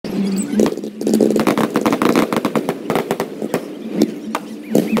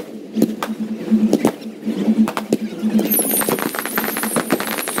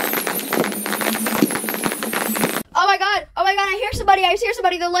I hear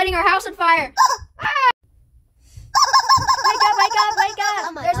somebody, they're lighting our house on fire. Ah! Wake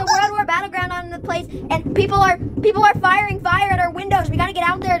up. There's a World War battleground on the place, and people are firing fire at our windows. We gotta get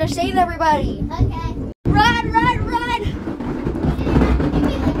out there to save everybody. Okay. Run!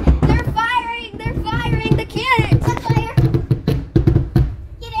 They're firing the cannons. On fire.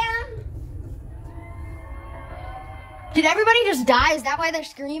 Get down. Did everybody just die? Is that why they're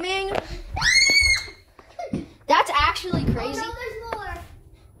screaming? That's actually crazy. Oh, no, there's more.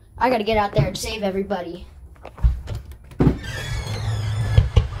 I gotta get out there and save everybody.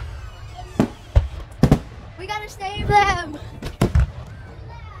 We gotta save them.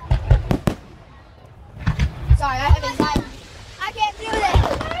 Sorry, I have anxiety. I can't do this.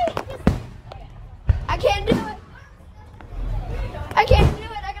 I can't do it.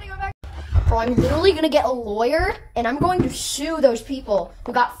 I gotta go back. Bro, I'm literally gonna get a lawyer and I'm going to sue those people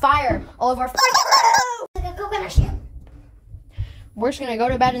who got fired all of our. We're just gonna go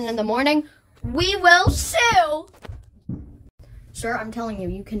to bed and in the morning, we will sue. Sir, I'm telling you,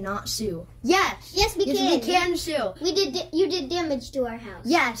 you cannot sue. Yes, we can. We can sue. You did damage to our house.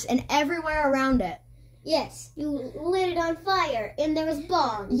 Yes, and everywhere around it. Yes, you lit it on fire, and there was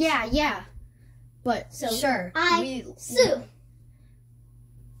bombs. Yeah. But, So, sir, sue.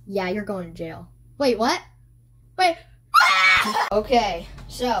 Yeah, you're going to jail. Wait, what? Wait. Okay,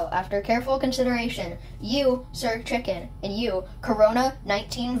 so after careful consideration, you, Sir Chicken, and you,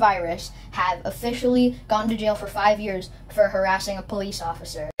 Corona-19 virus, have officially gone to jail for 5 years for harassing a police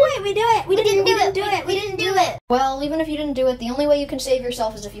officer. Wait, we didn't do it. Well, even if you didn't do it, the only way you can save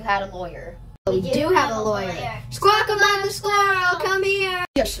yourself is if you had a lawyer. We do have a lawyer. Squawk-a-lam the squirrel, come here.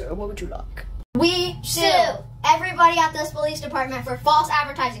 Yes, sir, what would you like? We sue everybody at this police department for false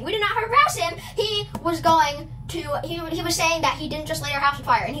advertising. We did not harass him. He was saying that he didn't just light our house on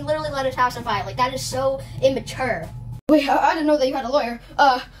fire, and he literally lit his house on fire. Like, that is so immature. Wait, I didn't know that you had a lawyer.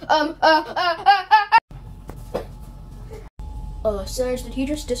 Sirs, did he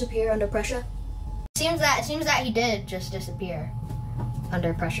just disappear under pressure? Seems that he did just disappear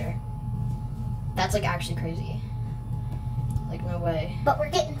under pressure. That's like actually crazy. Like, no way. But we're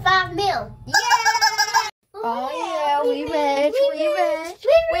getting $5 million. Yeah! Oh yeah, we rich.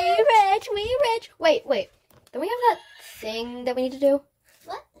 Wait. Don't we have that thing that we need to do?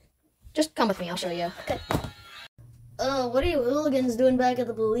 What? Just come with me, I'll show you. Okay. Oh, what are you hooligans doing back at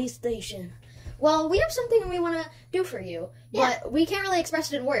the police station? Well, we have something we want to do for you, but we can't really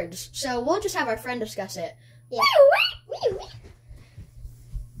express it in words, so we'll just have our friend discuss it. Yeah.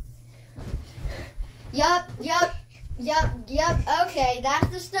 Yup. Okay, that's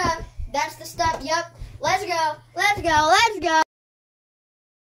the stuff. Yup. Let's go.